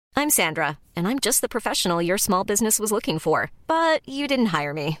I'm Sandra, and I'm just the professional your small business was looking for. But you didn't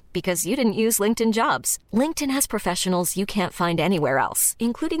hire me because you didn't use LinkedIn Jobs. LinkedIn has professionals you can't find anywhere else,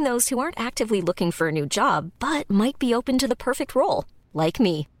 including those who aren't actively looking for a new job, but might be open to the perfect role, like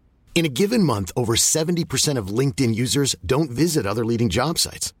me. In a given month, over 70% of LinkedIn users don't visit other leading job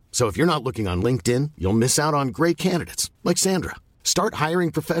sites. So if you're not looking on LinkedIn, you'll miss out on great candidates like Sandra. Start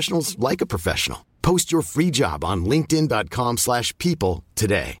hiring professionals like a professional. Post your free job on linkedin.com/people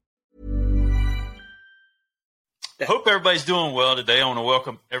today. I hope everybody's doing well today. I want to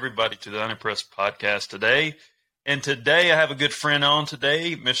welcome everybody to the Unimpressed podcast today. And today I have a good friend on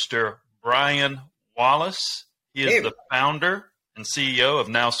today, Mr. Brian Wallace. He is the founder and CEO of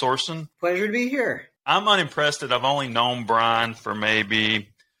Now Sourcing. Pleasure to be here. I'm unimpressed that I've only known Brian for maybe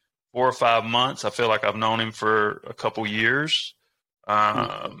 4 or 5 months. I feel like I've known him for a couple years.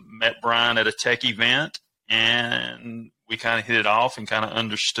 Met Brian at a tech event, and we kind of hit it off and kind of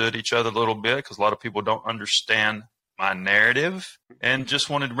understood each other a little bit because a lot of people don't understand my narrative, and just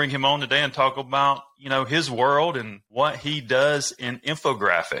wanted to bring him on today and talk about, his world and what he does in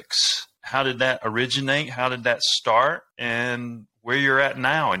infographics. How did that originate? How did that start? And where you're at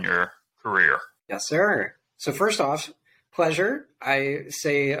now in your career? Yes, sir. So first off, pleasure. I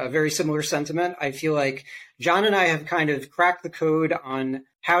say a very similar sentiment. I feel like John and I have kind of cracked the code on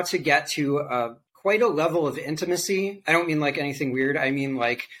how to get to quite a level of intimacy. I don't mean like anything weird. I mean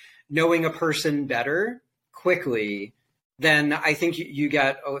like knowing a person better quickly than I think you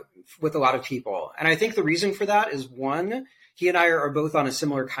get with a lot of people. And I think the reason for that is, one, he and I are both on a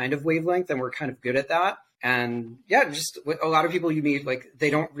similar kind of wavelength, and we're kind of good at that. And yeah, just with a lot of people you meet, like they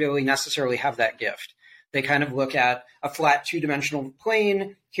don't really necessarily have that gift. They kind of look at a flat 2-dimensional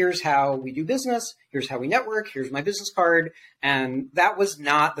plane. Here's how we do business. Here's how we network. Here's my business card. And that was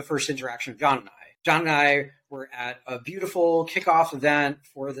not the first interaction of John and I. John and I were at a beautiful kickoff event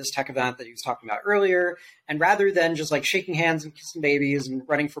for this tech event that he was talking about earlier. And rather than just like shaking hands and kissing babies and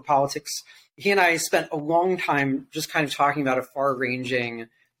running for politics, he and I spent a long time just kind of talking about a far-ranging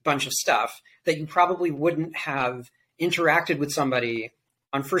bunch of stuff that you probably wouldn't have interacted with somebody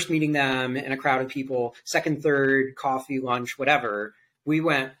on first meeting them in a crowd of people, second, third, coffee, lunch, whatever. We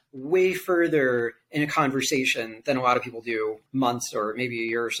went way further in a conversation than a lot of people do months or maybe a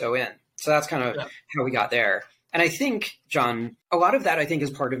year or so in. So that's kind of how we got there. And I think, John, a lot of that I think is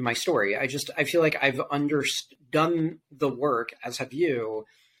part of my story. I feel like I've done the work, as have you,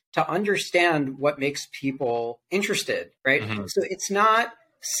 to understand what makes people interested, right? Mm-hmm. So it's not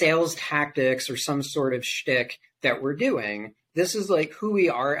sales tactics or some sort of shtick that we're doing. This is like who we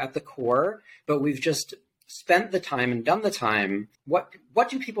are at the core, but we've just spent the time and done the time. What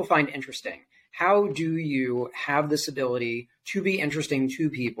do people find interesting? How do you have this ability to be interesting to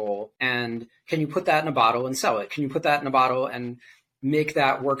people? And can you put that in a bottle and sell it? Can you put that in a bottle and make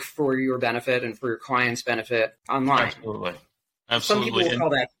that work for your benefit and for your client's benefit online? Absolutely. Some people will call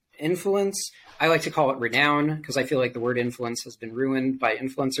that influence. I like to call it renown because I feel like the word influence has been ruined by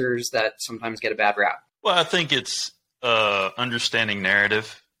influencers that sometimes get a bad rap. Well, I think it's understanding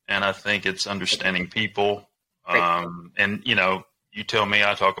narrative, and I think it's understanding people. And, you tell me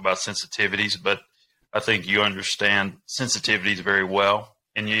I talk about sensitivities, but I think you understand sensitivities very well,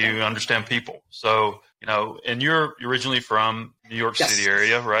 and you understand people. So, and you're originally from New York City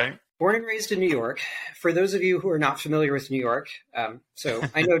area, right? Born and raised in New York. For those of you who are not familiar with New York, so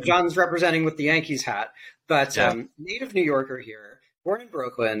I know John's representing with the Yankees hat, but native New Yorker here, born in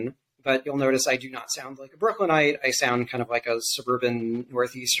Brooklyn. But you'll notice I do not sound like a Brooklynite. I sound kind of like a suburban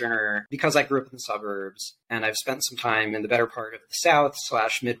Northeasterner because I grew up in the suburbs, and I've spent some time in the better part of the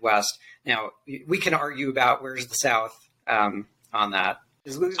South/Midwest. Now, we can argue about where's the South on that.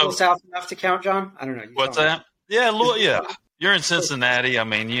 Is Louisville South enough to count, John? I don't know. What's that? Yeah, you're in Cincinnati. I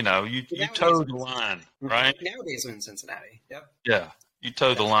mean, you towed the line, right? Nowadays I'm in Cincinnati. Yep. Yeah, you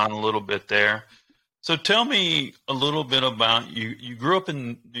towed the line a little bit there. So tell me a little bit about you. You grew up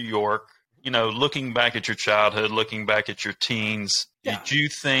in New York, looking back at your childhood, looking back at your teens. Yeah. Did you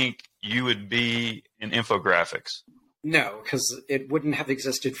think you would be in infographics? No, because it wouldn't have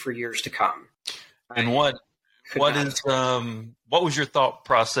existed for years to come. And what was your thought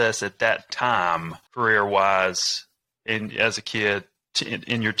process at that time, career-wise, as a kid,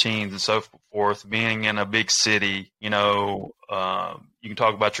 in your teens and so forth, being in a big city, you can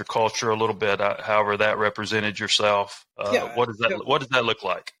talk about your culture a little bit, however that represented yourself. What does that look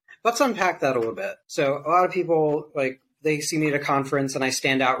like? Let's unpack that a little bit. So a lot of people, they see me at a conference and I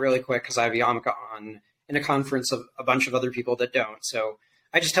stand out really quick because I have a yarmulke on in a conference of a bunch of other people that don't. So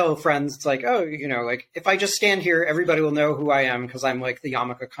I just tell friends, it's like, oh, like if I just stand here, everybody will know who I am because I'm like the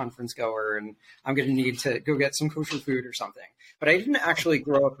Yarmulke conference goer and I'm going to need to go get some kosher food or something. But I didn't actually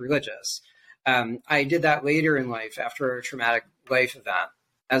grow up religious. I did that later in life after a traumatic life event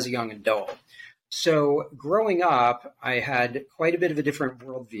as a young adult. So growing up, I had quite a bit of a different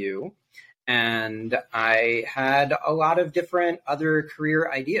worldview, and I had a lot of different other career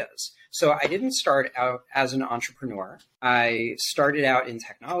ideas. So I didn't start out as an entrepreneur. I started out in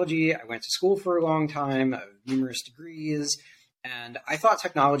technology. I went to school for a long time, numerous degrees, and I thought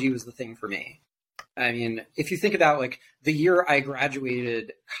technology was the thing for me. I mean, if you think about like the year I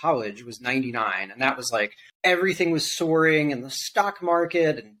graduated college was 99, and that was like everything was soaring and the stock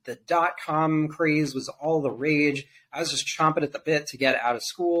market and the .com craze was all the rage. I was just chomping at the bit to get out of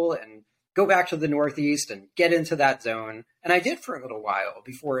school and go back to the Northeast and get into that zone. And I did for a little while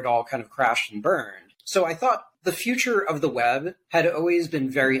before it all kind of crashed and burned. So I thought the future of the web had always been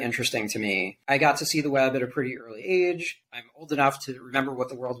very interesting to me. I got to see the web at a pretty early age. I'm old enough to remember what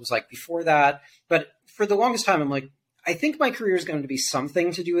the world was like before that. But for the longest time, I'm like, I think my career is going to be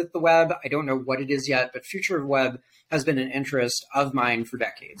something to do with the web. I don't know what it is yet, but future of web has been an interest of mine for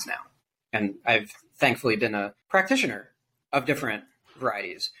decades now. And I've thankfully been a practitioner of different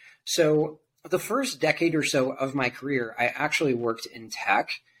varieties. So the first decade or so of my career, I actually worked in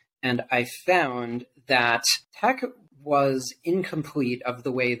tech, and I found that tech was incomplete of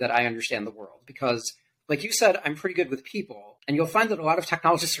the way that I understand the world. Because, like you said, I'm pretty good with people, and you'll find that a lot of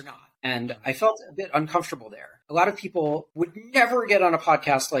technologists are not. And I felt a bit uncomfortable there. A lot of people would never get on a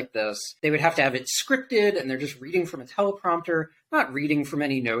podcast like this. They would have to have it scripted, and they're just reading from a teleprompter, not reading from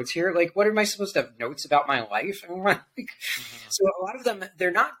any notes here. Like, what am I supposed to have notes about my life? So a lot of them,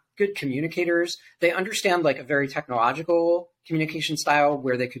 they're not good communicators. They understand like a very technological communication style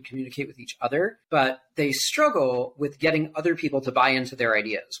where they could communicate with each other, but they struggle with getting other people to buy into their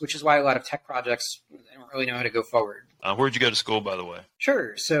ideas, which is why a lot of tech projects, they don't really know how to go forward. Where'd you go to school, by the way?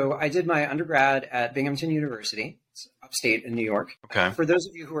 Sure. So I did my undergrad at Binghamton University. It's upstate in New York. Okay. For those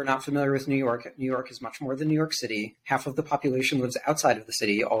of you who are not familiar with New York is much more than New York City. Half of the population lives outside of the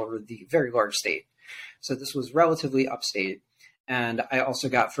city, all over the very large state. So this was relatively upstate. And I also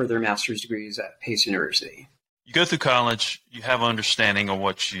got further master's degrees at Pace University. You go through college, you have an understanding of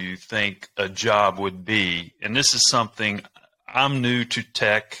what you think a job would be. And this is something I'm new to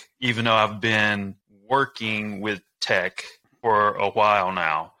tech, even though I've been working with tech for a while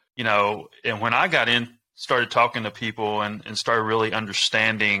now. And when I got in, started talking to people and started really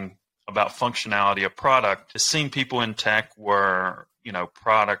understanding about functionality of product, it seemed people in tech were,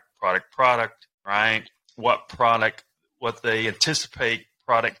 product, right? What they anticipate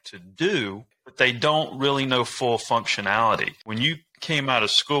product to do, but they don't really know full functionality. When you came out of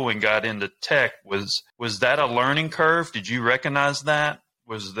school and got into tech, was that a learning curve? Did you recognize that?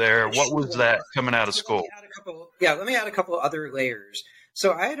 What was that coming out of school? Let me add a couple other layers.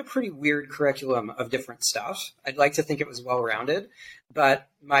 So I had a pretty weird curriculum of different stuff. I'd like to think it was well-rounded, but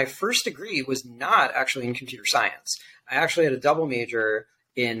my first degree was not actually in computer science. I actually had a double major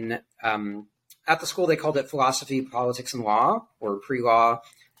in at the school, they called it philosophy, politics, and law, or pre-law,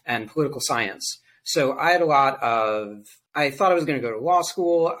 and political science. So I had I thought I was going to go to law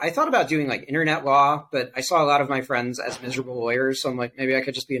school. I thought about doing like internet law, but I saw a lot of my friends as miserable lawyers. So I'm like, maybe I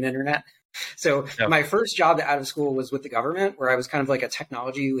could just be an internet. So My first job out of school was with the government, where I was kind of like a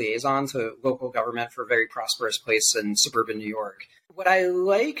technology liaison to local government for a very prosperous place in suburban New York. What I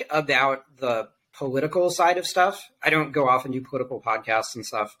like about the political side of stuff, I don't go off and do political podcasts and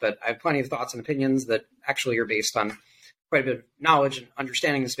stuff, but I have plenty of thoughts and opinions that actually are based on quite a bit of knowledge and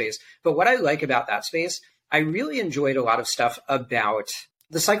understanding the space. But what I like about that space, I really enjoyed a lot of stuff about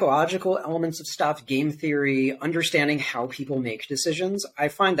the psychological elements of stuff, game theory, understanding how people make decisions. I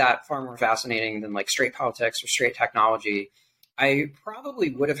find that far more fascinating than like straight politics or straight technology. I probably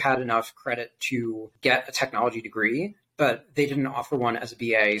would have had enough credit to get a technology degree, but they didn't offer one as a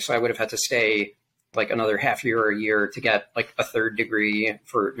BA, so I would have had to stay like another half year or a year to get like a third degree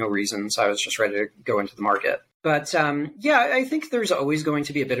for no reason. So I was just ready to go into the market. But I think there's always going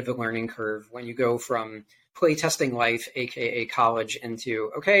to be a bit of a learning curve when you go from playtesting life, aka college,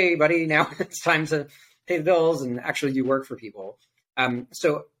 into, okay, buddy, now it's time to pay the bills and actually do work for people.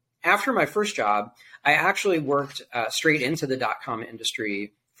 So after my first job, I actually worked straight into the .com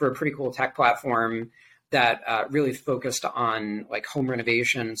industry for a pretty cool tech platform that really focused on like home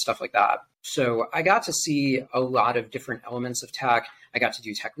renovation and stuff like that. So I got to see a lot of different elements of tech. I got to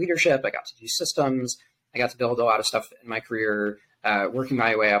do tech leadership. I got to do systems. I got to build a lot of stuff in my career, working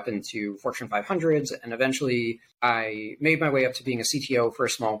my way up into Fortune 500s. And eventually I made my way up to being a CTO for a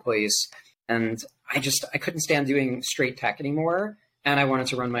small place. And I couldn't stand doing straight tech anymore. and I wanted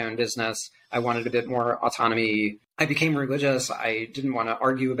to run my own business. I wanted a bit more autonomy. I became religious. I didn't want to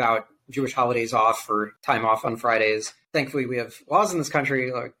argue about Jewish holidays off or time off on Fridays. Thankfully, we have laws in this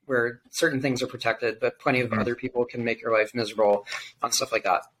country where certain things are protected, but plenty of other people can make your life miserable on stuff like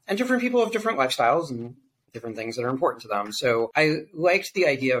that. And different people have different lifestyles and different things that are important to them. So I liked the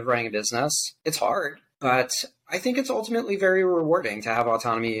idea of running a business. It's hard, but I think it's ultimately very rewarding to have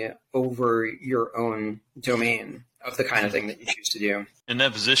autonomy over your own domain of the kind of thing that you choose to do. In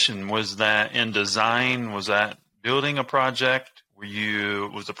that position, was that in design? Was that building a project?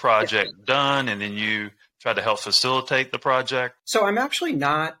 Was the project done and then you tried to help facilitate the project? So I'm actually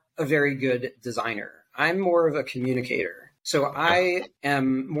not a very good designer. I'm more of a communicator. So I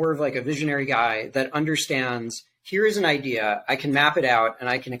am more of like a visionary guy that understands, here is an idea, I can map it out and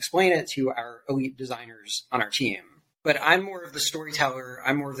I can explain it to our elite designers on our team. But I'm more of the storyteller,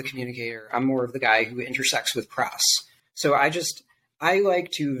 I'm more of the communicator, I'm more of the guy who intersects with press. So I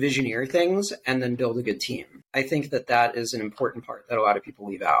like to visioneer things and then build a good team. I think that is an important part that a lot of people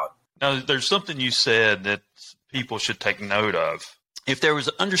leave out. Now, there's something you said that people should take note of. If there was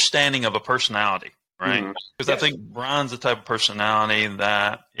an understanding of a personality, right? Because I think Brian's the type of personality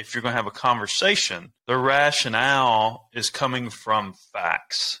that if you're going to have a conversation, the rationale is coming from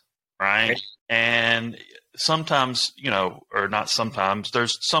facts, right? And sometimes, or not sometimes,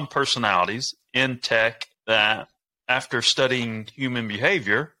 there's some personalities in tech that after studying human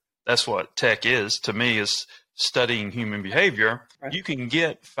behavior, that's what tech is to me, is studying human behavior. Right. You can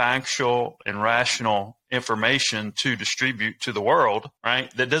get factual and rational information to distribute to the world, right?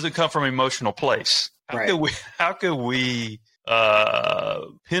 That doesn't come from an emotional place. How could we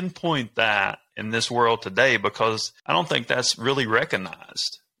pinpoint that in this world today? Because I don't think that's really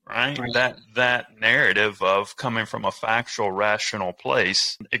recognized. Right? That narrative of coming from a factual, rational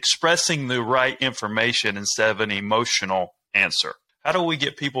place, expressing the right information instead of an emotional answer. How do we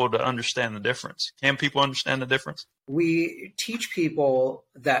get people to understand the difference? Can people understand the difference? We teach people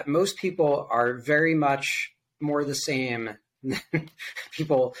that most people are very much more the same than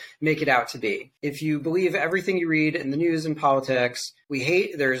people make it out to be. If you believe everything you read in the news and politics,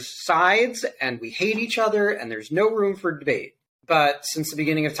 there's sides and we hate each other and there's no room for debate. But since the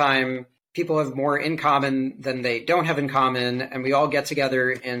beginning of time, people have more in common than they don't have in common, and we all get together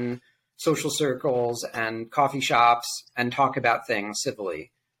in social circles and coffee shops and talk about things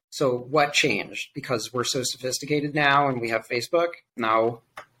civilly. So what changed? Because we're so sophisticated now and we have Facebook? No.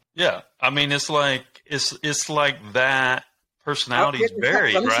 Yeah. I mean, it's like that personality is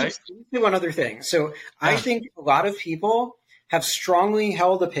varied, right? Let me say one other thing. So I think a lot of people have strongly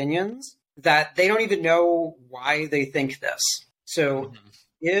held opinions that they don't even know why they think this. So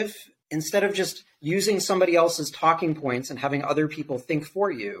if instead of just using somebody else's talking points and having other people think for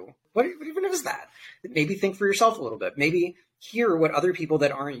you, what even is that? Maybe think for yourself a little bit. Maybe hear what other people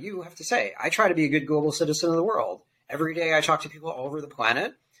that aren't you have to say. I try to be a good global citizen of the world. Every day I talk to people all over the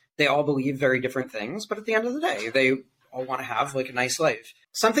planet. They all believe very different things, but at the end of the day, they all want to have like a nice life.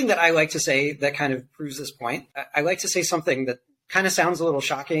 Something that I like to say that kind of proves this point, I like to say something that kind of sounds a little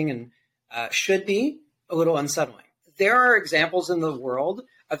shocking and should be a little unsettling. There are examples in the world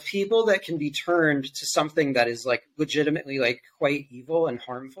of people that can be turned to something that is like legitimately like quite evil and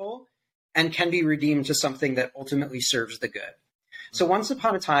harmful and can be redeemed to something that ultimately serves the good. So once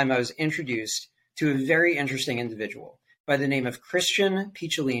upon a time, I was introduced to a very interesting individual by the name of Christian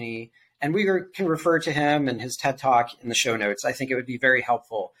Picciolini, and we can refer to him and his TED Talk in the show notes. I think it would be very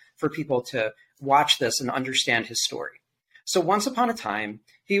helpful for people to watch this and understand his story. So once upon a time,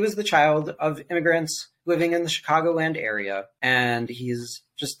 he was the child of immigrants living in the Chicagoland area, and he's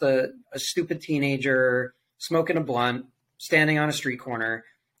just a stupid teenager smoking a blunt, standing on a street corner,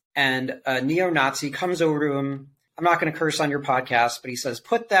 and a neo-Nazi comes over to him. I'm not going to curse on your podcast, but he says,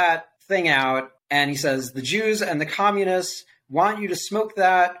 put that thing out, and he says, the Jews and the communists want you to smoke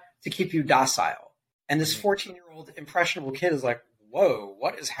that to keep you docile. And this 14-year-old impressionable kid is like, whoa,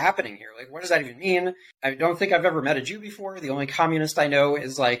 what is happening here? Like, what does that even mean? I don't think I've ever met a Jew before. The only communist I know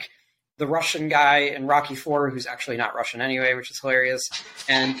is like the Russian guy in Rocky IV, who's actually not Russian anyway, which is hilarious.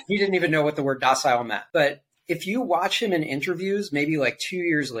 And he didn't even know what the word docile meant. But if you watch him in interviews, maybe like 2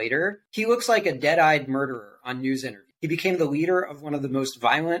 years later, he looks like a dead-eyed murderer on news interviews. He became the leader of one of the most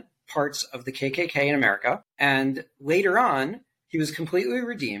violent parts of the KKK in America. And later on, he was completely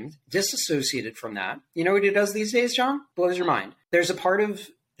redeemed, disassociated from that. You know what he does these days, John? Blows your mind. There's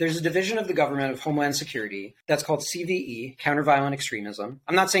a division of the government of Homeland Security that's called CVE, Counter-Violent Extremism.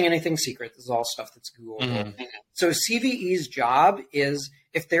 I'm not saying anything secret. This is all stuff that's Googleable. Mm-hmm. So CVE's job is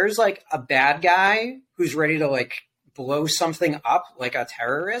if there's like a bad guy who's ready to like blow something up, like a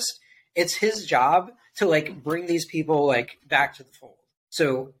terrorist, it's his job to like bring these people like back to the fold.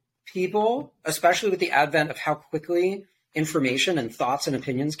 So people, especially with the advent of how quickly information and thoughts and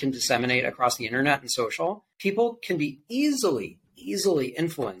opinions can disseminate across the internet and social, people can be easily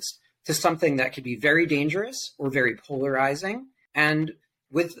influenced to something that could be very dangerous or very polarizing. And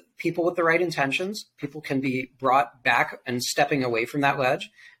with people with the right intentions, people can be brought back and stepping away from that ledge.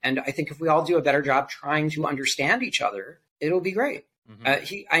 And I think if we all do a better job trying to understand each other, it'll be great.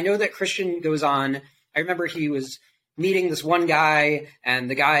 Mm-hmm. I know that Christian goes on. I remember he was meeting this one guy, and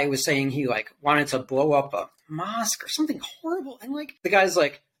the guy was saying he like wanted to blow up a mosque or something horrible. And like the guy's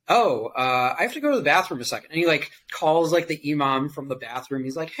like, I have to go to the bathroom a second. And he like calls like the imam from the bathroom.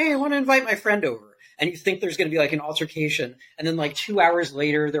 He's like, hey, I want to invite my friend over. And you think there's going to be like an altercation. And then like 2 hours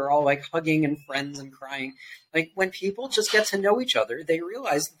later, they're all like hugging and friends and crying. Like when people just get to know each other, they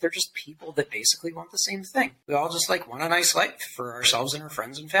realize that they're just people that basically want the same thing. We all just like want a nice life for ourselves and our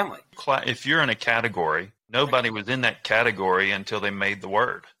friends and family. If you're in a category, nobody was in that category until they made the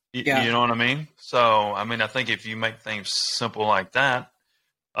word. You know what I mean? So, I mean, I think if you make things simple like that,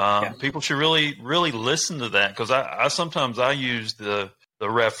 people should really, really listen to that. Because I sometimes use the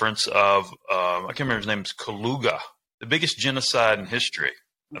reference of, I can't remember his name, is Kaluga, the biggest genocide in history.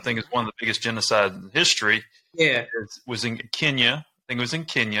 I think it's one of the biggest genocides in history. Yeah. It was in Kenya. I think it was in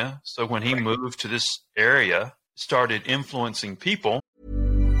Kenya. So when he moved to this area, started influencing people.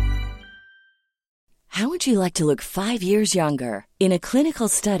 How would you like to look 5 years younger? In a clinical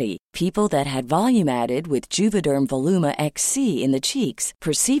study, people that had volume added with Juvederm Voluma XC in the cheeks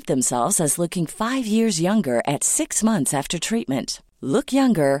perceived themselves as looking 5 years younger at 6 months after treatment. Look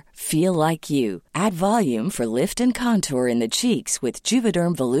younger, feel like you. Add volume for lift and contour in the cheeks with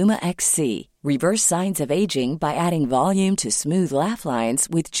Juvederm Voluma XC. Reverse signs of aging by adding volume to smooth laugh lines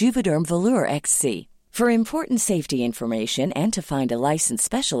with Juvederm Volure XC. For important safety information and to find a licensed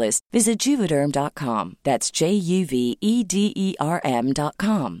specialist, visit Juvederm.com. That's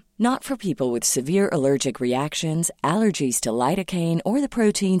JUVEDERM.com. Not for people with severe allergic reactions, allergies to lidocaine, or the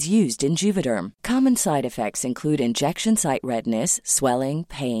proteins used in Juvederm. Common side effects include injection site redness, swelling,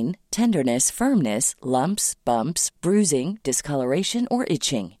 pain, tenderness, firmness, lumps, bumps, bruising, discoloration, or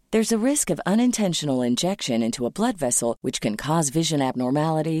itching. There's a risk of unintentional injection into a blood vessel, which can cause vision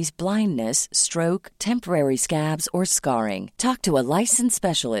abnormalities, blindness, stroke, temporary scabs, or scarring. Talk to a licensed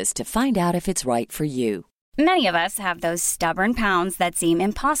specialist to find out if it's right for you. Many of us have those stubborn pounds that seem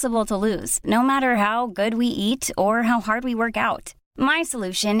impossible to lose, no matter how good we eat or how hard we work out. My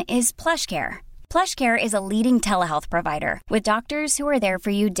solution is PlushCare. PlushCare is a leading telehealth provider with doctors who are there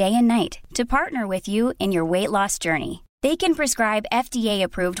for you day and night to partner with you in your weight loss journey. They can prescribe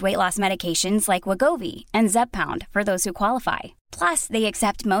FDA-approved weight loss medications like Wegovy and Zepbound for those who qualify. Plus, they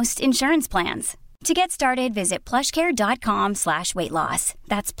accept most insurance plans. To get started, visit plushcare.com/weightloss.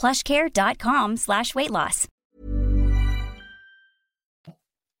 That's plushcare.com/weightloss.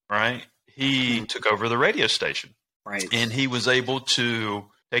 Right? He took over the radio station. Right. And he was able to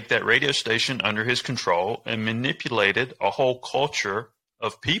take that radio station under his control and manipulated a whole culture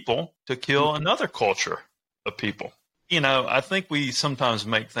of people to kill another culture of people. You know, I think we sometimes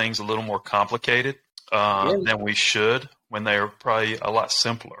make things a little more complicated than we should when they're probably a lot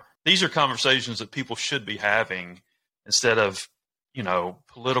simpler. These are conversations that people should be having instead of, you know,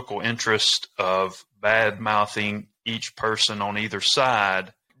 political interest of bad-mouthing each person on either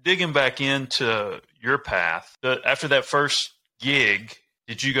side. Digging back into your path, after that first gig,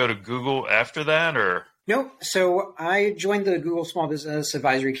 did you go to Google after that or? Nope. So I joined the Google Small Business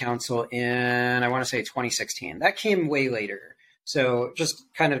Advisory Council in, I want to say 2016. That came way later. So just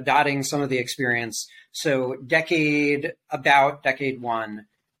kind of dotting some of the experience. So decade one,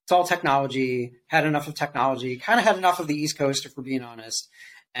 it's all technology, had enough of technology, kind of had enough of the East Coast, if we're being honest.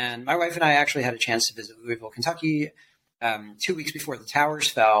 And my wife and I actually had a chance to visit Louisville, Kentucky 2 weeks before the towers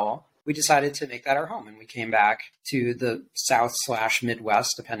fell. We decided to make that our home. And we came back to the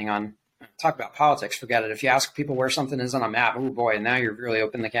South/Midwest, depending on, talk about politics, forget it. If you ask people where something is on a map, oh boy, now you're really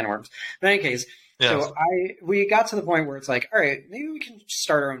opening the can of worms. But in any case, yes. So we got to the point where it's like, all right, maybe we can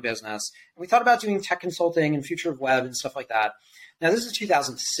start our own business. And we thought about doing tech consulting and future of web and stuff like that. Now, this is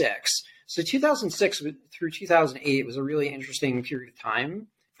 2006. So 2006 through 2008 was a really interesting period of time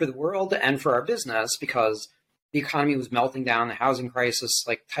for the world and for our business because the economy was melting down, the housing crisis,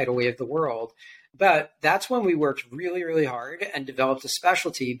 like tidal wave the world. But that's when we worked really, really hard and developed a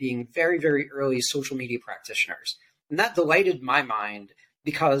specialty being very, very early social media practitioners. And that delighted my mind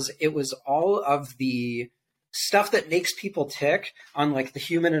because it was all of the stuff that makes people tick on like the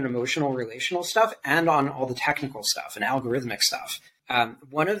human and emotional relational stuff and on all the technical stuff and algorithmic stuff.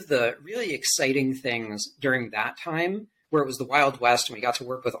 One of the really exciting things during that time where it was the Wild West and we got to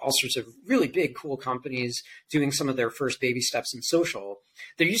work with all sorts of really big, cool companies doing some of their first baby steps in social.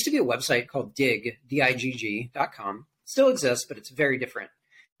 There used to be a website called digg.com. Still exists, but it's very different.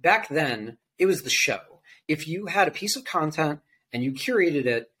 Back then, it was the show. If you had a piece of content and you curated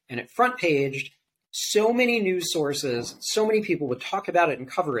it and it front paged, so many news sources, so many people would talk about it and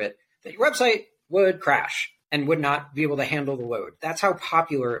cover it that your website would crash and would not be able to handle the load. That's how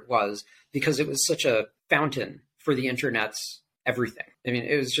popular it was because it was such a fountain for the internet's everything. I mean,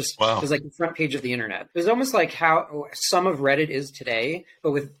 it was just, It was like the front page of the internet. It was almost like how some of Reddit is today,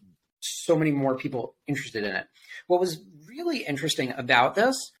 but with so many more people interested in it. What was really interesting about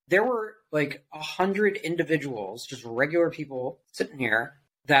this, there were like 100 individuals, just regular people sitting here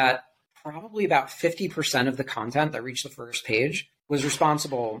that probably about 50% of the content that reached the first page was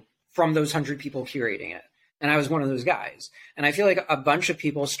responsible from those 100 people curating it. And I was one of those guys. And I feel like a bunch of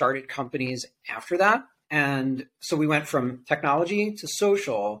people started companies after that. And so we went from technology to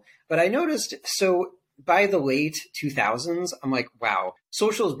social. But I noticed, so by the late 2000s, I'm like, wow,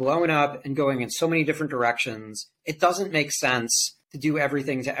 social is blowing up and going in so many different directions. It doesn't make sense to do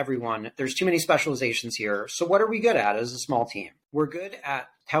everything to everyone. There's too many specializations here. So what are we good at as a small team? We're good at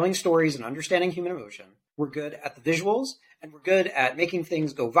telling stories and understanding human emotion. We're good at the visuals, and we're good at making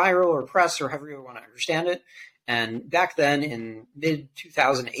things go viral or press or however you want to understand it. And back then in mid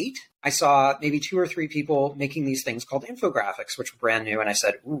 2008, I saw maybe 2 or 3 people making these things called infographics, which were brand new. And I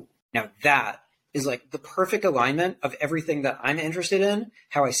said, ooh, now that is like the perfect alignment of everything that I'm interested in,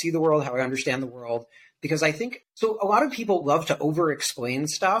 how I see the world, how I understand the world. Because I think, so a lot of people love to over-explain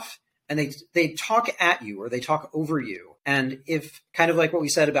stuff and they talk at you or they talk over you. And if kind of like what we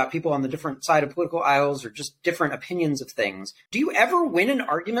said about people on the different side of political aisles or just different opinions of things, do you ever win an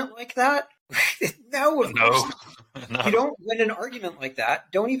argument like that? No. You don't win an argument like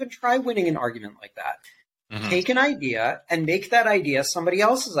that. Don't even try winning an argument like that. Mm-hmm. Take an idea and make that idea somebody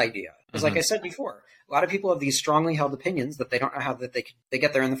else's idea. Because like I said before, a lot of people have these strongly held opinions that they don't know how that they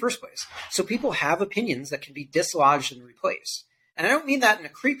get there in the first place. So people have opinions that can be dislodged and replaced. And I don't mean that in a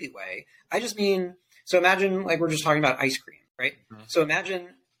creepy way. I just mean, so imagine like we're just talking about ice cream, right? Mm-hmm. So imagine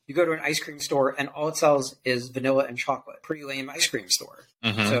you go to an ice cream store and all it sells is vanilla and chocolate. Pretty lame ice cream store.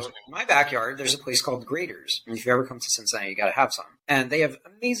 Mm-hmm. So in my backyard, there's a place called Grater's. And if you ever come to Cincinnati, you got to have some. And they have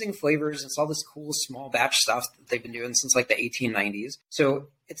amazing flavors. It's all this cool small batch stuff that they've been doing since like the 1890s. So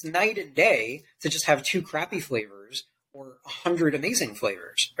it's night and day to just have 2 crappy flavors or 100 amazing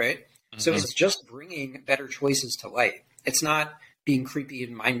flavors, right? Mm-hmm. So it's just bringing better choices to light. It's not being creepy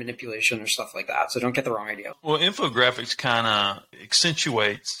and mind manipulation or stuff like that. So don't get the wrong idea. Well, infographics kind of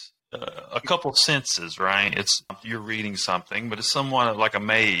accentuates a couple senses, right? It's you're reading something, but it's somewhat like a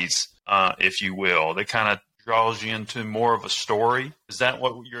maze, if you will. That kind of draws you into more of a story. Is that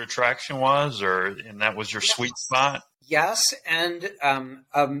what your attraction was, and that was your sweet spot? Yes, and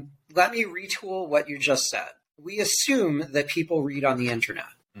let me retool what you just said. We assume that people read on the internet.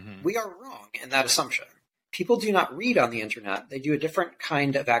 Mm-hmm. We are wrong in that assumption. People do not read on the internet. They do a different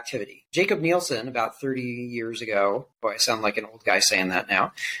kind of activity. Jacob Nielsen, about 30 years ago, boy, I sound like an old guy saying that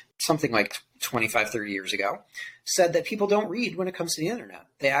now, something like 25, 30 years ago, said that people don't read when it comes to the internet.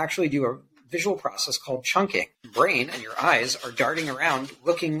 They actually do a visual process called chunking. Your brain and your eyes are darting around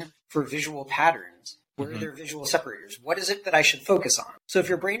looking for visual patterns. Where are their visual separators? What is it that I should focus on? So if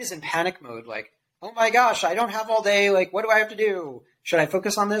your brain is in panic mode, like, oh my gosh, I don't have all day, like, what do I have to do? Should I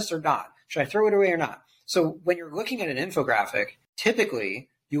focus on this or not? Should I throw it away or not? So when you're looking at an infographic, typically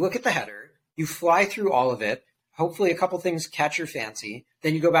you look at the header, you fly through all of it, hopefully a couple things catch your fancy,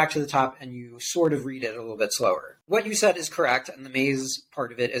 then you go back to the top and you sort of read it a little bit slower. What you said is correct, and the maze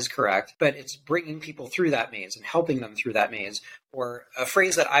part of it is correct, but it's bringing people through that maze and helping them through that maze, or a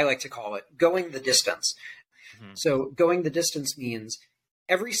phrase that I like to call it, going the distance. Mm-hmm. So going the distance means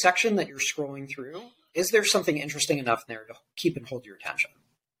every section that you're scrolling through, is there something interesting enough there to keep and hold your attention?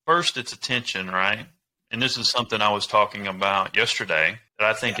 First, it's attention, right? And this is something I was talking about yesterday that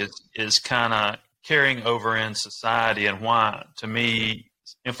I think is kind of carrying over in society, and why, to me,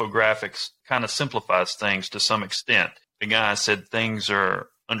 infographics kind of simplifies things to some extent. The guy said things are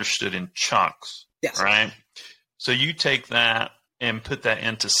understood in chunks, right? So you take that and put that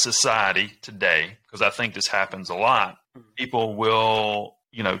into society today, because I think this happens a lot. People will,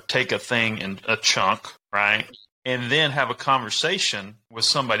 take a thing in a chunk, right? And then have a conversation with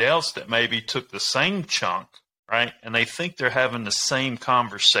somebody else that maybe took the same chunk, right? And they think they're having the same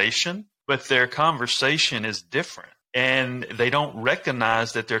conversation, but their conversation is different. And they don't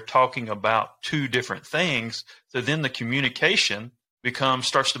recognize that they're talking about 2 different things. So then the communication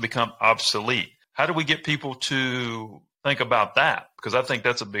starts to become obsolete. How do we get people to think about that? Because I think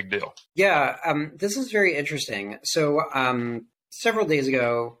that's a big deal. Yeah, this is very interesting. So several days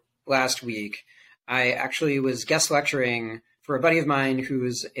ago, last week, I actually was guest lecturing for a buddy of mine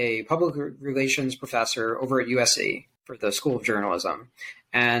who's a public relations professor over at USC for the School of Journalism.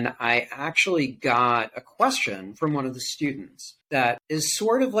 And I actually got a question from one of the students that is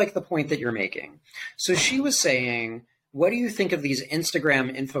sort of like the point that you're making. So she was saying, what do you think of these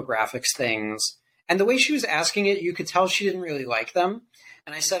Instagram infographics things? And the way she was asking it, you could tell she didn't really like them.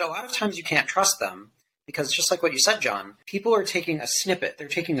 And I said, a lot of times you can't trust them because just like what you said, John, people are taking a snippet, they're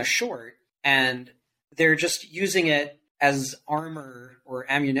taking a short, and they're just using it as armor or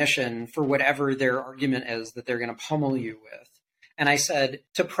ammunition for whatever their argument is that they're going to pummel you with. And I said,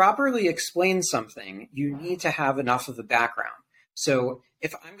 to properly explain something, you need to have enough of a background. So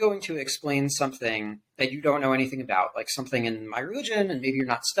if I'm going to explain something that you don't know anything about, like something in my religion, and maybe you're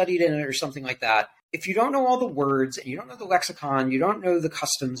not studied in it or something like that, if you don't know all the words and you don't know the lexicon, you don't know the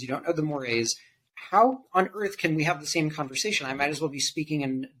customs, you don't know the mores, how on earth can we have the same conversation? I might as well be speaking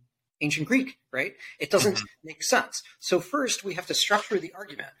in ancient Greek, right? It doesn't make sense. So first we have to structure the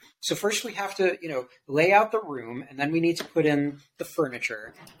argument. So first we have to, lay out the room, and then we need to put in the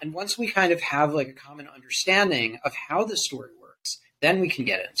furniture. And once we kind of have like a common understanding of how the story works, then we can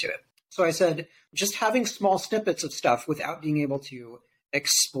get into it. So I said, just having small snippets of stuff without being able to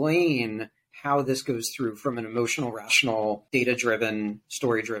explain how this goes through from an emotional, rational, data-driven,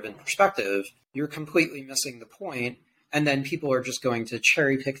 story-driven perspective, you're completely missing the point. And then people are just going to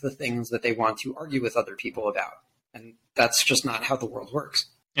cherry pick the things that they want to argue with other people about. And that's just not how the world works.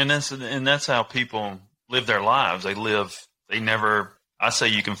 And that's how people live their lives. I say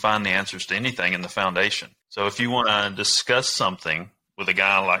you can find the answers to anything in the foundation. So if you want to discuss something with a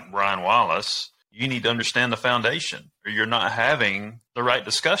guy like Brian Wallace, you need to understand the foundation, or you're not having the right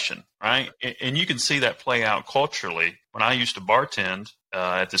discussion, right? And you can see that play out culturally. When I used to bartend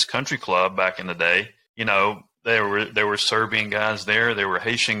at this country club back in the day, there were Serbian guys there were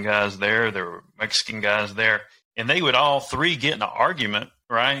Haitian guys there were Mexican guys there, and they would all three get in an argument,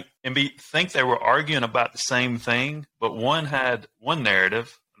 right? And think they were arguing about the same thing, but one had one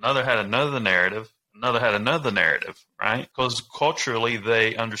narrative, another had another narrative, another had another narrative, right? Because culturally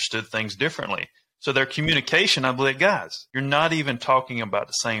they understood things differently. So their communication, I believe, guys, you're not even talking about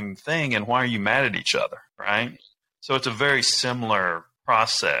the same thing, and why are you mad at each other, right? So it's a very similar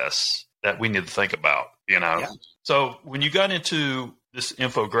process that we need to think about, Yeah. So when you got into this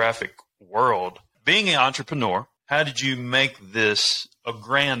infographic world, being an entrepreneur, how did you make this a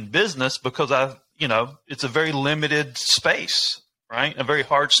grand business? Because it's a very limited space, right? A very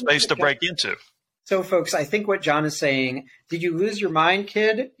hard space to break into. So, folks, I think what John is saying, did you lose your mind,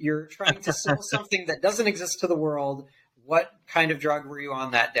 kid? You're trying to sell something that doesn't exist to the world. What kind of drug were you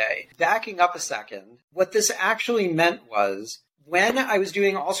on that day? Backing up a second, what this actually meant was when I was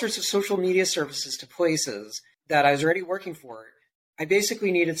doing all sorts of social media services to places that I was already working for, I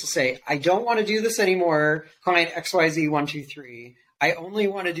basically needed to say, I don't want to do this anymore, client XYZ123. I only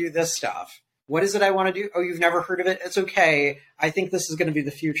want to do this stuff. What is it I want to do? Oh, you've never heard of it? It's okay. I think this is going to be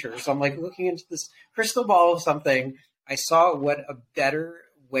the future. So I'm like looking into this crystal ball of something. I saw what a better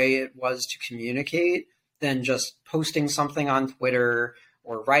way it was to communicate than just posting something on Twitter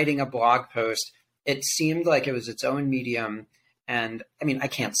or writing a blog post. It seemed like it was its own medium. And I mean, I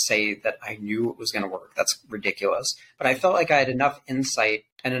can't say that I knew it was going to work. That's ridiculous. But I felt like I had enough insight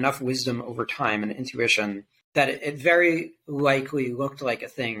and enough wisdom over time and intuition that it very likely looked like a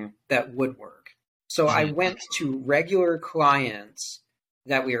thing that would work. So I went to regular clients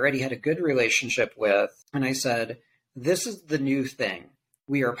that we already had a good relationship with, and I said, this is the new thing.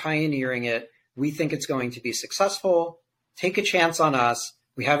 We are pioneering it. We think it's going to be successful. Take a chance on us.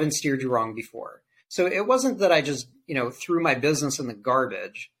 We haven't steered you wrong before. So it wasn't that I just, threw my business in the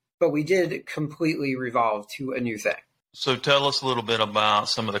garbage, but we did completely revolve to a new thing. So tell us a little bit about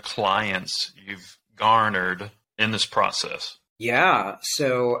some of the clients you've garnered in this process. Yeah.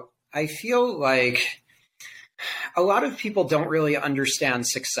 So I feel like a lot of people don't really understand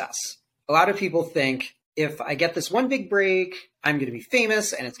success. A lot of people think if I get this one big break, I'm going to be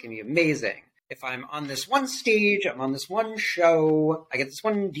famous and it's going to be amazing. If I'm on this one stage, I'm on this one show, I get this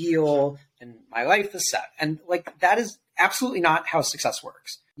one deal, and my life is set. And that is absolutely not how success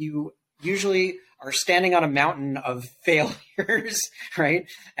works. You usually are standing on a mountain of failures, right?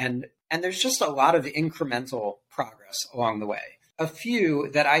 And there's just a lot of incremental progress along the way. A few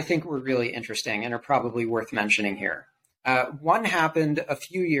that I think were really interesting and are probably worth mentioning here. One happened a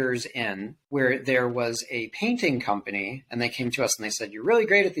few years in where there was a painting company, and they came to us and they said, you're really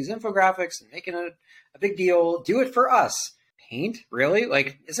great at these infographics and making a big deal. Do it for us. paint? Really?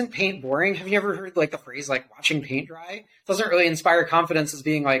 Like, isn't paint boring? Have you ever heard like the phrase like watching paint dry? It doesn't really inspire confidence as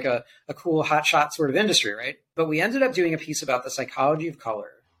being like a cool hotshot sort of industry, right? But we ended up doing a piece about the psychology of color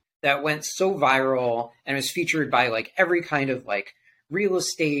that went so viral and was featured by like every kind of like real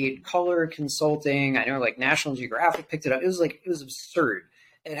estate, color consulting. I know like National Geographic picked it up. It was absurd.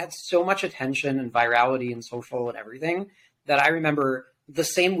 It had so much attention and virality and social and everything that I remember the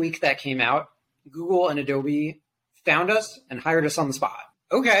same week that came out, Google and Adobe found us and hired us on the spot.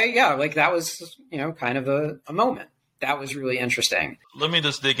 Okay, yeah, like that was, kind of a moment. That was really interesting. Let me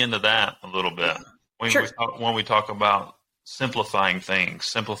just dig into that a little bit. Sure. When we talk about simplifying things,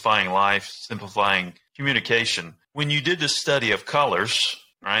 simplifying life, simplifying communication. When you did this study of colors,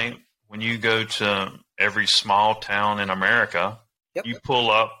 right? When you go to every small town in America, Yep. You pull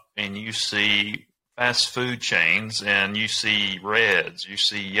up and you see fast food chains and you see reds, you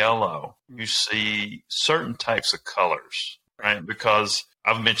see yellow, you see certain types of colors, right? Because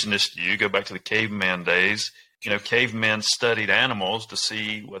I've mentioned this to you, go back to the caveman days. Cavemen studied animals to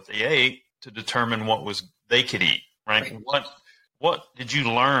see what they ate to determine what they could eat, right? What did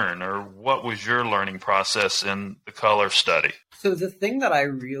you learn, or what was your learning process in the color study? So the thing that I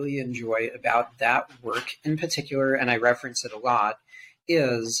really enjoy about that work in particular, and I reference it a lot,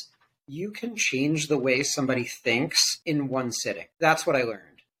 is you can change the way somebody thinks in one sitting. That's what I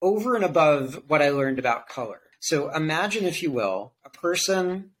learned. Over and above what I learned about color. So imagine, if you will, a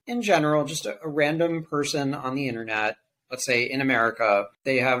person in general, just a random person on the internet, let's say in America,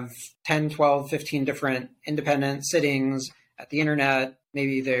 they have 10, 12, 15 different independent sittings at the internet.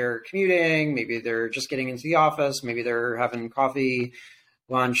 Maybe they're commuting, maybe they're just getting into the office, maybe they're having coffee,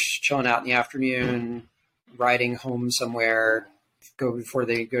 lunch, chilling out in the afternoon, riding home somewhere, before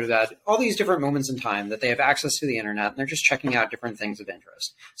they go to that. All these different moments in time that they have access to the internet, and they're just checking out different things of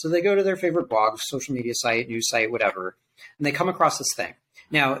interest. So they go to their favorite blog, social media site, news site, whatever, and they come across this thing.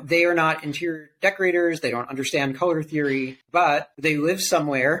 Now, they are not interior decorators, they don't understand color theory, but they live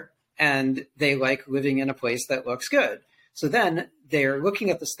somewhere and they like living in a place that looks good. So then they're looking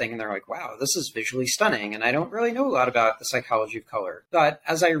at this thing and they're like, wow, this is visually stunning. And I don't really know a lot about the psychology of color. But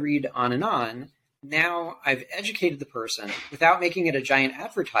as I read on and on, now I've educated the person without making it a giant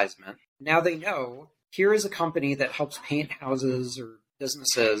advertisement. Now they know here is a company that helps paint houses or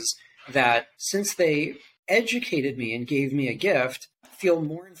businesses that, since they educated me and gave me a gift, feel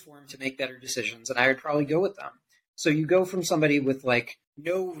more informed to make better decisions. And I would probably go with them. So you go from somebody with like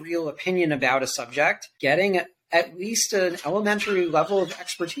no real opinion about a subject, getting at least an elementary level of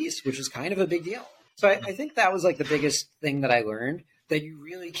expertise, which is kind of a big deal. So I think that was like the biggest thing that I learned, that you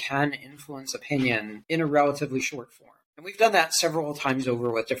really can influence opinion in a relatively short form. And we've done that several times over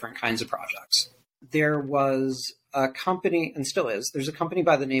with different kinds of projects. There was a company, and still is, there's a company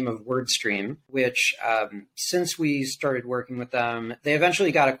by the name of WordStream, which since we started working with them, they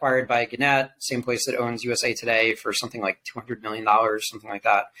eventually got acquired by Gannett, same place that owns USA Today, for something like $200 million, something like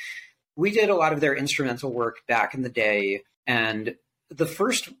that. We did a lot of their instrumental work back in the day, and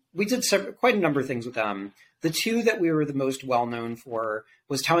we did quite a number of things with them. The two that we were the most well-known for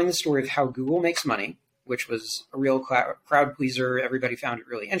was telling the story of how Google makes money, which was a real crowd pleaser. Everybody found it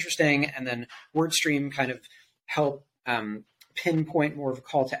really interesting. And then WordStream kind of helped pinpoint more of a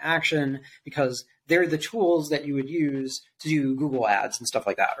call to action, because they're the tools that you would use to do Google ads and stuff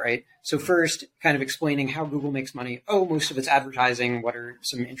like that, right? So first, kind of explaining how Google makes money. Oh, most of it's advertising. What are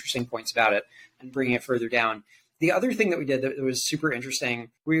some interesting points about it? And bringing it further down. The other thing that we did that was super interesting,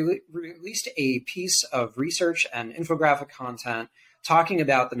 we released a piece of research and infographic content talking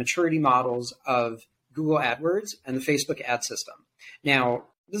about the maturity models of Google AdWords and the Facebook ad system. Now,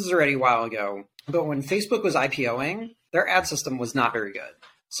 this is already a while ago, but when Facebook was IPOing, their ad system was not very good.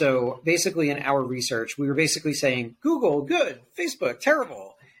 So basically in our research, we were basically saying, Google, good, Facebook,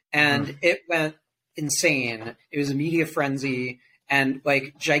 terrible. And it went insane. It was a media frenzy. And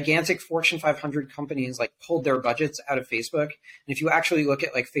like gigantic Fortune 500 companies like pulled their budgets out of Facebook. And if you actually look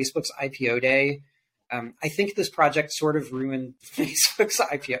at like Facebook's IPO day, I think this project sort of ruined Facebook's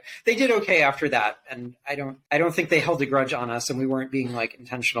IPO. They did okay after that, and I don't think they held a grudge on us, and we weren't being like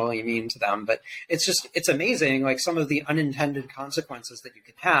intentionally mean to them. But it's amazing, like some of the unintended consequences that you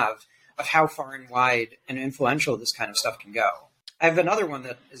can have of how far and wide and influential this kind of stuff can go. I have another one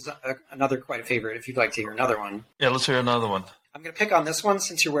that is another quite a favorite. If you'd like to hear another one, yeah, let's hear another one. I'm going to pick on this one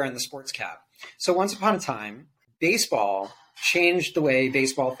since you're wearing the sports cap. So once upon a time, baseball changed the way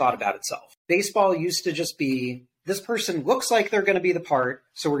baseball thought about itself. Baseball used to just be, this person looks like they're going to be the part,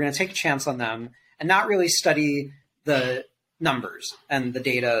 so we're going to take a chance on them and not really study the numbers and the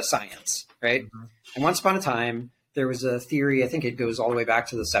data science, right? Mm-hmm. And once upon a time, there was a theory, I think it goes all the way back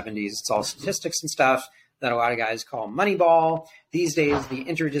to the 70s, it's all statistics and stuff, that a lot of guys call Moneyball. These days, the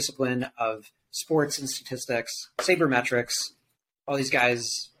interdiscipline of sports and statistics, sabermetrics, all these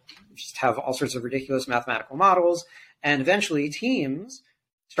guys just have all sorts of ridiculous mathematical models. And eventually teams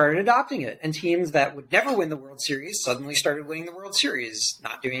started adopting it. And teams that would never win the World Series suddenly started winning the World Series,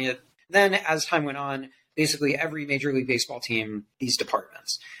 not doing it. Then as time went on, basically every Major League Baseball team, these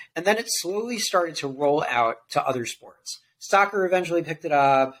departments. And then it slowly started to roll out to other sports. Soccer eventually picked it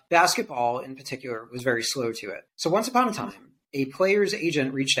up. Basketball, in particular, was very slow to it. So once upon a time, a player's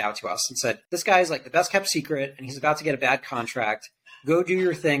agent reached out to us and said, this guy's like the best kept secret, and he's about to get a bad contract. Go do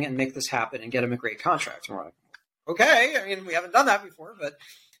your thing and make this happen and get him a great contract. And we're like, okay, I mean, we haven't done that before, but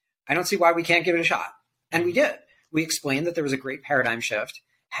I don't see why we can't give it a shot. And we did. We explained that there was a great paradigm shift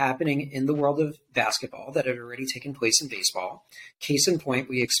happening in the world of basketball that had already taken place in baseball. Case in point,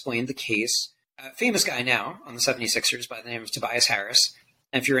 we explained the case. A famous guy now on the 76ers by the name of Tobias Harris.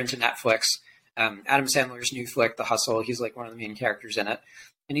 And if you're into Netflix, Adam Sandler's new flick, The Hustle, he's like one of the main characters in it.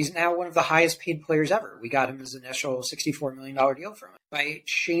 And he's now one of the highest paid players ever. We got him his initial $64 million deal from him by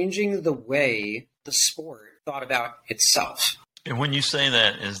changing the way the sport thought about itself. And when you say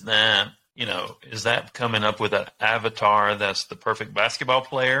that, is that coming up with an avatar that's the perfect basketball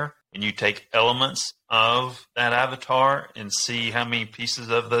player, and you take elements of that avatar and see how many pieces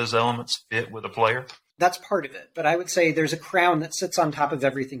of those elements fit with a player? That's part of it. But I would say there's a crown that sits on top of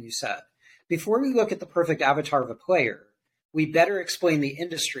everything you said. Before we look at the perfect avatar of a player, we better explain the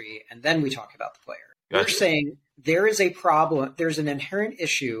industry, and then we talk about the player. Gotcha. We're saying there is a problem. There's an inherent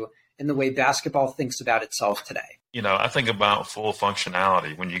issue in the way basketball thinks about itself today. I think about full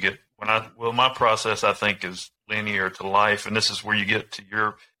functionality. My process, I think, is linear to life, and this is where you get to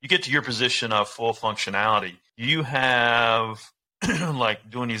your position of full functionality. You have like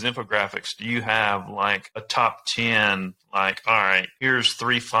doing these infographics. Do you have like a top 10? Like, all right, here's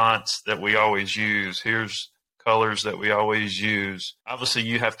 3 fonts that we always use. Here's colors that we always use. Obviously,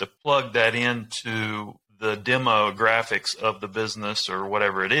 you have to plug that into the demographics of the business or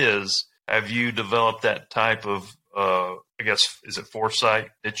whatever it is. Have you developed that type of is it foresight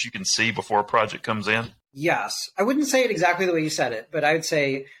that you can see before a project comes in? Yes. I wouldn't say it exactly the way you said it, but I would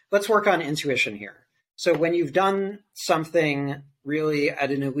say let's work on intuition here. So when you've done something really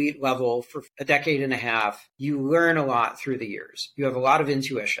at an elite level for a decade and a half, you learn a lot through the years. You have a lot of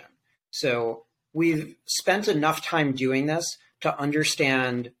intuition. So we've spent enough time doing this to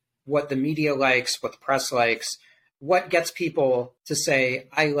understand what the media likes, what the press likes, what gets people to say,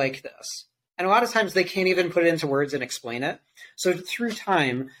 I like this. And a lot of times they can't even put it into words and explain it. So through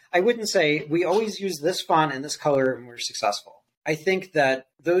time, I wouldn't say we always use this font and this color and we're successful. I think that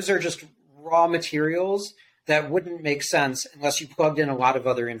those are just raw materials that wouldn't make sense unless you plugged in a lot of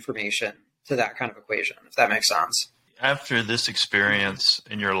other information to that kind of equation, if that makes sense. After this experience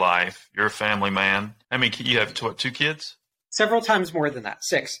in your life, you're a family man. I mean, you have 2 kids? Several times more than that.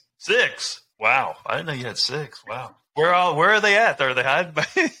 6. 6? Wow. I didn't know you had 6. Wow. Where are they at? Are they hiding?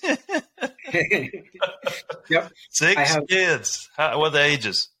 Yep. 6 kids. What are the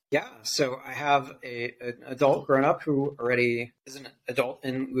ages? Yeah. So I have an adult grown-up who already is an adult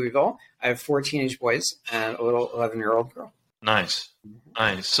in Louisville. I have 4 teenage boys and a little 11-year-old girl. Nice.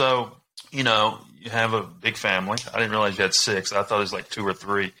 Nice. So, you have a big family. I didn't realize you had 6. I thought it was like 2 or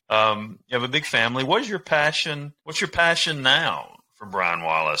 3. You have a big family. What is your passion? What's your passion now for Brian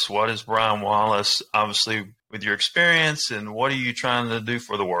Wallace? What is Brian Wallace, obviously, with your experience, and what are you trying to do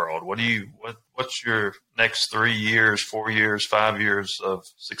for the world? What's your next 3 years, 4 years, 5 years of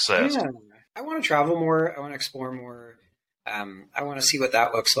success? Yeah. I want to travel more. I want to explore more. I want to see what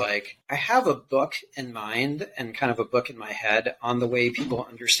that looks like. I have a book in mind and kind of a book in my head on the way people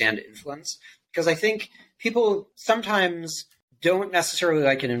understand influence, because I think people sometimes don't necessarily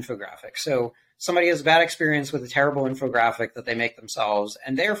like an infographic. So somebody has a bad experience with a terrible infographic that they make themselves,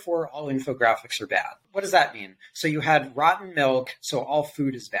 and therefore all infographics are bad. What does that mean? So you had rotten milk, so all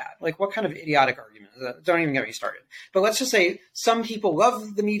food is bad. Like, what kind of idiotic argument is that? Don't even get me started. But let's just say some people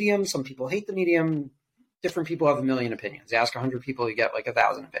love the medium, some people hate the medium. Different people have a million opinions. You ask 100 people, you get like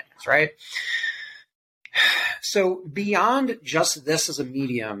 1,000 opinions, right? So beyond just this as a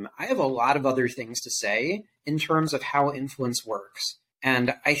medium, I have a lot of other things to say in terms of how influence works.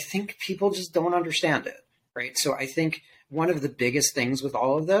 And I think people just don't understand it, right? So I think one of the biggest things with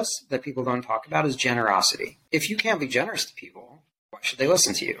all of this that people don't talk about is generosity. If you can't be generous to people, why should they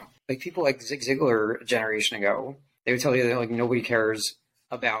listen to you? Like people like Zig Ziglar a generation ago, they would tell you that like nobody cares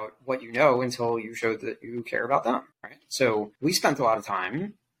about what you know until you show that you care about them, right? So we spent a lot of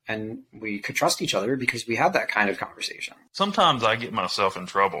time and we could trust each other because we had that kind of conversation. Sometimes I get myself in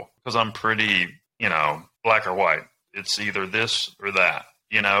trouble because I'm pretty, black or white. It's either this or that.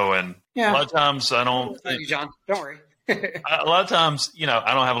 and a lot of times I don't think, John, don't worry. A lot of times, I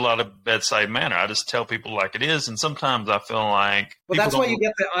don't have a lot of bedside manner. I just tell people like it is. And sometimes I feel like... Well, that's why you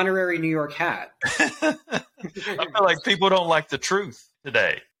get the honorary New York hat. I feel like people don't like the truth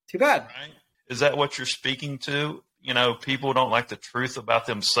today. Too bad. Right? Is that what you're speaking to? People don't like the truth about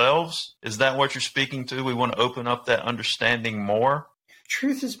themselves. Is that what you're speaking to? We want to open up that understanding more.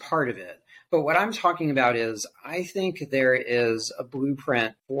 Truth is part of it. But what I'm talking about is I think there is a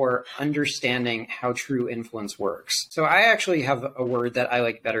blueprint for understanding how true influence works. So I actually have a word that I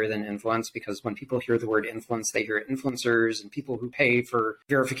like better than influence, because when people hear the word influence, they hear influencers and people who pay for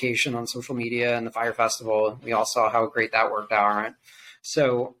verification on social media and the Fire Festival. We all saw how great that worked out, right?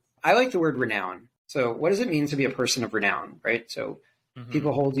 So I like the word renown. So what does it mean to be a person of renown, right? So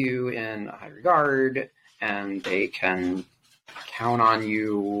people hold you in high regard, and they can count on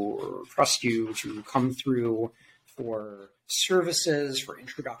you or trust you to come through for services, for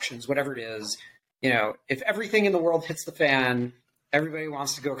introductions, whatever it is. If everything in the world hits the fan, everybody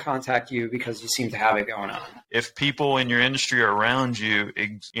wants to go contact you because you seem to have it going on. If people in your industry around you,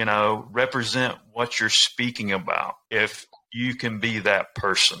 represent what you're speaking about, if you can be that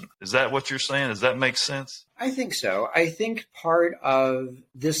person. Is that what you're saying? Does that make sense? I think so. I think part of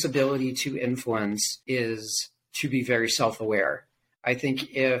this ability to influence is to be very self-aware. I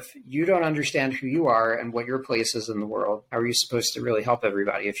think if you don't understand who you are and what your place is in the world, how are you supposed to really help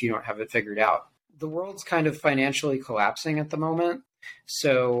everybody if you don't have it figured out? The world's kind of financially collapsing at the moment.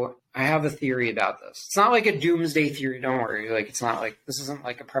 So I have a theory about this. It's not like a doomsday theory. Don't worry. It's not like, this isn't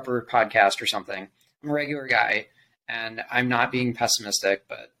like a prepper podcast or something. I'm a regular guy, and I'm not being pessimistic,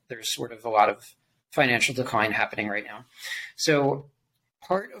 but there's sort of a lot of financial decline happening right now. So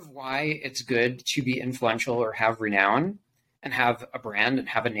part of why it's good to be influential or have renown and have a brand and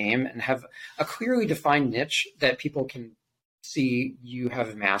have a name and have a clearly defined niche that people can see you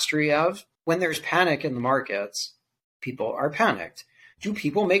have mastery of. When there's panic in the markets, people are panicked. Do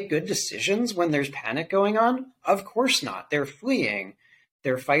people make good decisions when there's panic going on? Of course not. They're fleeing.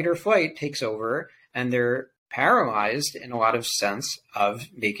 Their fight or flight takes over, and they're paralyzed in a lot of sense of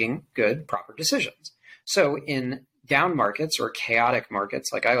making good, proper decisions. So in down markets or chaotic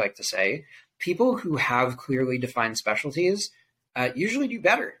markets, like I like to say, people who have clearly defined specialties usually do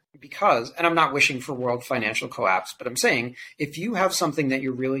better because, and I'm not wishing for world financial collapse, but I'm saying if you have something that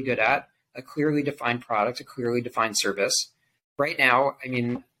you're really good at, a clearly defined product, a clearly defined service, right now,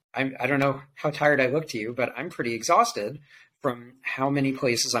 I don't know how tired I look to you, but I'm pretty exhausted from how many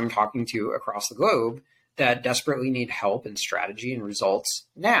places I'm talking to across the globe that desperately need help and strategy and results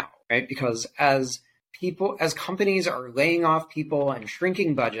now, right? Because as companies are laying off people and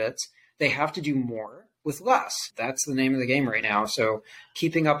shrinking budgets, they have to do more with less. That's the name of the game right now. So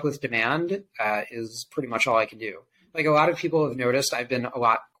keeping up with demand is pretty much all I can do. Like a lot of people have noticed I've been a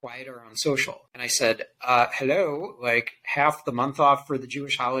lot quieter on social. And I said, hello, like half the month off for the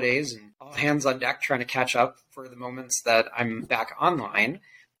Jewish holidays and all hands on deck trying to catch up for the moments that I'm back online.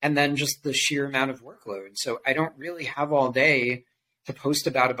 And then just the sheer amount of workload. So I don't really have all day to post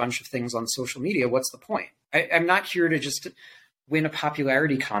about a bunch of things on social media. What's the point? I'm not here to just win a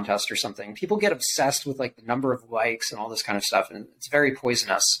popularity contest or something. People get obsessed with like the number of likes and all this kind of stuff, and it's very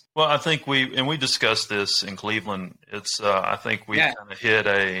poisonous. Well, I think we discussed this in Cleveland. It's I think we've kind of hit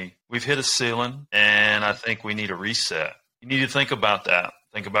a ceiling, and I think we need a reset. You need to think about that.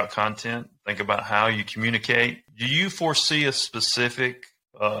 Think about content. Think about how you communicate. Do you foresee a specific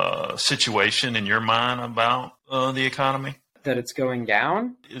situation in your mind about the economy? That it's going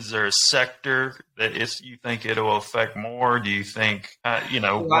down? Is there a sector that you think it'll affect more? Do you think, a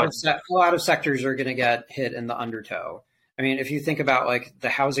lot of sectors are going to get hit in the undertow. I mean, if you think about like the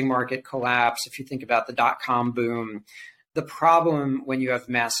housing market collapse, if you think about the .com boom, the problem when you have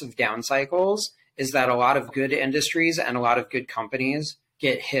massive down cycles is that a lot of good industries and a lot of good companies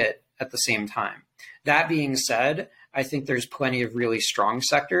get hit at the same time. That being said, I think there's plenty of really strong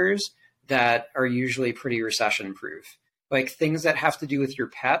sectors that are usually pretty recession proof. Like things that have to do with your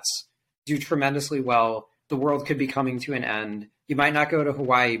pets do tremendously well. The world could be coming to an end. You might not go to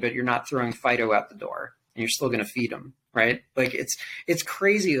Hawaii, but you're not throwing Fido out the door and you're still going to feed them, right? Like it's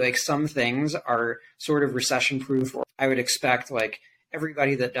crazy. Like some things are sort of recession proof. I would expect like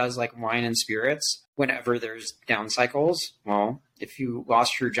everybody that does like wine and spirits, whenever there's down cycles, well, if you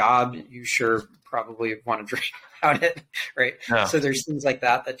lost your job, you sure probably want to drink about it, right? Yeah. So there's things like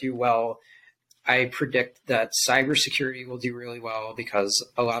that do well. I predict that cybersecurity will do really well because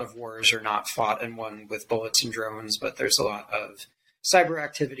a lot of wars are not fought and won with bullets and drones, but there's a lot of cyber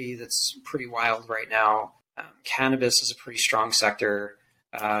activity that's pretty wild right now. Cannabis is a pretty strong sector.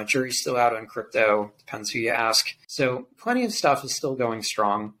 Jury's still out on crypto. Depends who you ask. So plenty of stuff is still going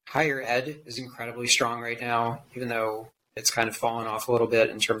strong. Higher ed is incredibly strong right now, even though it's kind of fallen off a little bit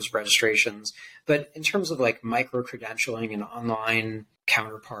in terms of registrations. But in terms of like micro-credentialing and online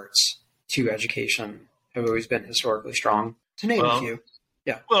counterparts to education have always been historically strong, to name a few.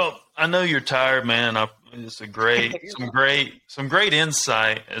 Yeah. Well, I know you're tired, man. It's some great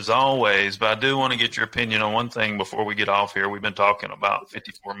insight as always. But I do want to get your opinion on one thing before we get off here. We've been talking about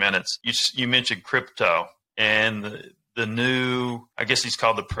 54 minutes. You mentioned crypto, and the new, I guess he's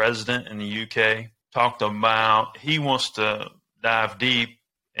called the president in the UK, talked about he wants to dive deep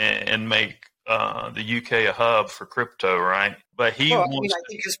and make the UK a hub for crypto, right? But I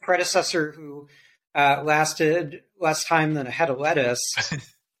think his predecessor, who lasted less time than a head of lettuce,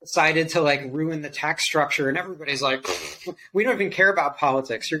 decided to like ruin the tax structure, and everybody's like, we don't even care about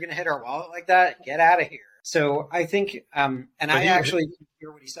politics. You're going to hit our wallet like that? Get out of here. So I think, actually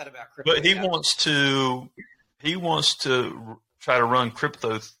hear what he said about crypto. But he wants to try to run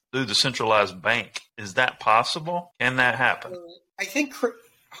crypto through the centralized bank. Is that possible? Can that happen? I think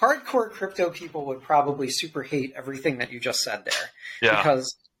hardcore crypto people would probably super hate everything that you just said there. Yeah.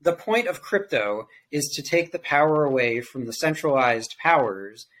 Because the point of crypto is to take the power away from the centralized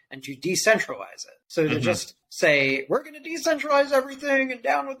powers and to decentralize it. So to just say, we're going to decentralize everything and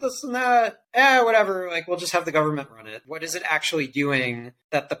down with this and that, whatever, like we'll just have the government run it. What is it actually doing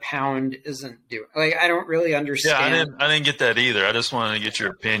that the pound isn't doing? Like, I don't really understand. Yeah, I didn't get that either. I just wanted to get your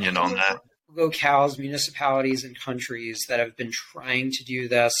opinion on that. Locales, municipalities, and countries that have been trying to do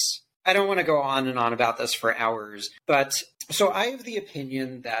this. I don't want to go on and on about this for hours, but so I have the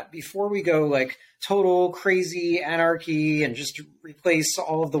opinion that before we go like total crazy anarchy and just replace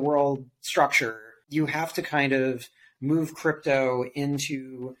all of the world structure, you have to kind of move crypto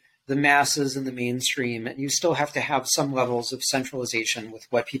into the masses and the mainstream, and you still have to have some levels of centralization with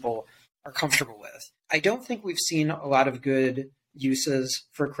what people are comfortable with. I don't think we've seen a lot of good uses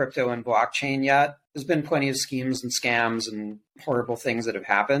for crypto and blockchain yet. There's been plenty of schemes and scams and horrible things that have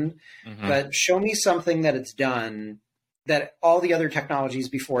happened, but show me something that it's done that all the other technologies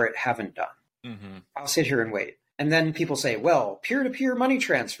before it haven't done. I'll sit here and wait. And then people say, well, peer-to-peer money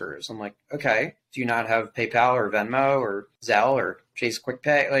transfers. I'm like, okay, do you not have PayPal or Venmo or Zelle or Chase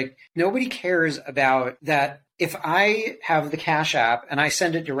QuickPay? Like, nobody cares about that. If I have the Cash App and I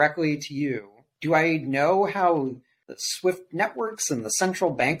send it directly to you, do I know how the SWIFT networks and the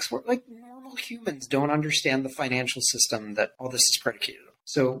central banks work? Like, normal humans don't understand the financial system that all this is predicated on.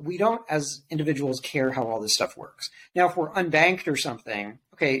 So we don't, as individuals, care how all this stuff works. Now, if we're unbanked or something,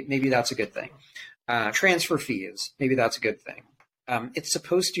 okay, maybe that's a good thing. Transfer fees, maybe that's a good thing. It's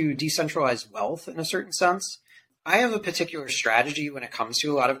supposed to decentralize wealth in a certain sense. I have a particular strategy when it comes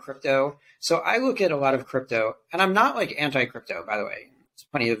to a lot of crypto. So I look at a lot of crypto, and I'm not like anti-crypto, by the way. There's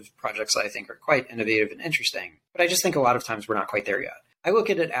plenty of projects that I think are quite innovative and interesting, but I just think a lot of times we're not quite there yet. I look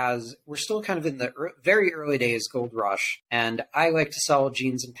at it as we're still kind of in the very early days gold rush, and I like to sell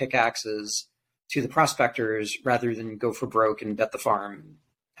jeans and pickaxes to the prospectors rather than go for broke and bet the farm and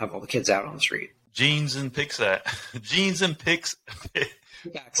have all the kids out on the street. Jeans and pickaxes,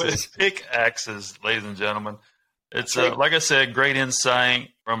 ladies and gentlemen. It's like I said, great insight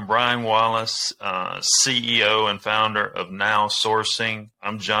from Brian Wallace, CEO and founder of Now Sourcing.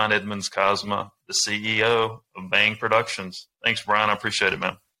 I'm John Edmonds Cosma, the CEO of Bang Productions. Thanks, Brian. I appreciate it,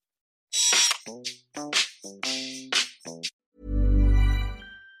 man.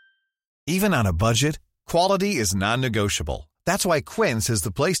 Even on a budget, quality is non-negotiable. That's why Quince is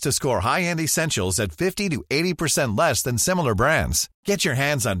the place to score high-end essentials at 50 to 80% less than similar brands. Get your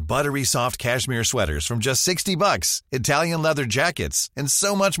hands on buttery soft cashmere sweaters from just $60, Italian leather jackets, and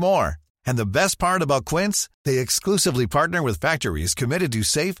so much more. And the best part about Quince, they exclusively partner with factories committed to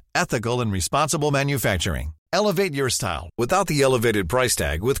safe, ethical, and responsible manufacturing. Elevate your style without the elevated price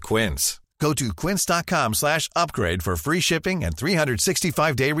tag with Quince. Go to quince.com/upgrade for free shipping and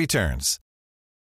 365-day returns.